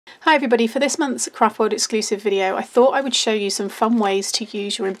Hi everybody, for this month's Craft World exclusive video I thought I would show you some fun ways to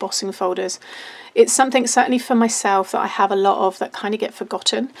use your embossing folders. It's something certainly for myself that I have a lot of that kind of get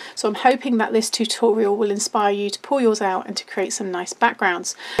forgotten, so I'm hoping that this tutorial will inspire you to pull yours out and to create some nice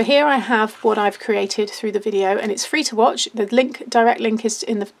backgrounds. So here I have what I've created through the video, and it's free to watch. The direct link is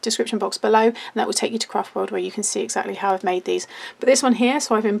in the description box below, and that will take you to Craft World where you can see exactly how I've made these. But this one here,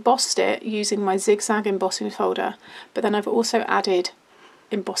 so I've embossed it using my zigzag embossing folder, but then I've also added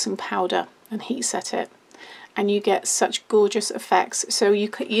embossing powder and heat set it, and you get such gorgeous effects. So you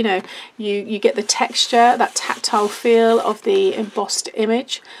get the texture, that tactile feel of the embossed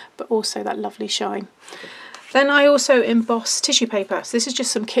image, but also that lovely shine. Then I also emboss tissue paper. So this is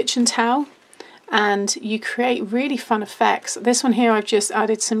just some kitchen towel, and you create really fun effects. This one here I've just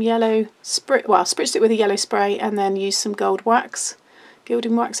added some yellow spray, well, spritzed it with a yellow spray and then used some gold wax,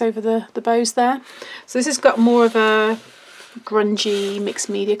 gilding wax over the bows there. So this has got more of a grungy mixed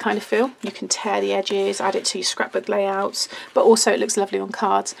media kind of feel. You can tear the edges, add it to your scrapbook layouts, but also it looks lovely on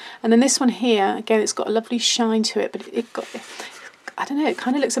cards. And then this one here, again, it's got a lovely shine to it, but it got, I don't know, it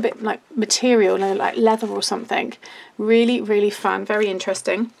kind of looks a bit like material, like leather or something. Really, really fun, very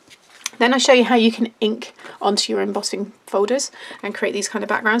interesting. Then I'll show you how you can ink onto your embossing folders and create these kind of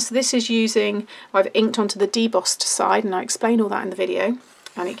backgrounds. So this is using, I've inked onto the debossed side, and I explain all that in the video.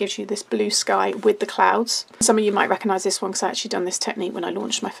 And it gives you this blue sky with the clouds. Some of you might recognise this one because I actually done this technique when I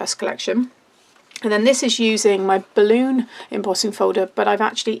launched my first collection. And then this is using my balloon embossing folder, but I've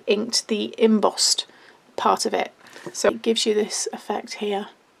actually inked the embossed part of it. So it gives you this effect here.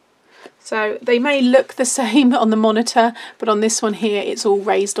 So they may look the same on the monitor, but on this one here it's all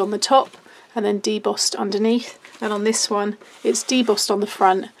raised on the top and then debossed underneath. And on this one it's debossed on the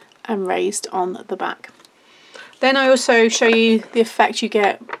front and raised on the back. Then I also show you the effect you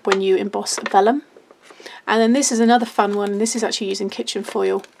get when you emboss vellum. And then this is another fun one. This is actually using kitchen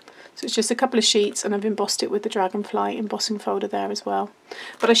foil. So it's just a couple of sheets, and I've embossed it with the dragonfly embossing folder there as well.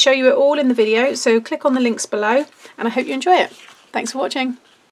 But I show you it all in the video, so click on the links below, and I hope you enjoy it. Thanks for watching.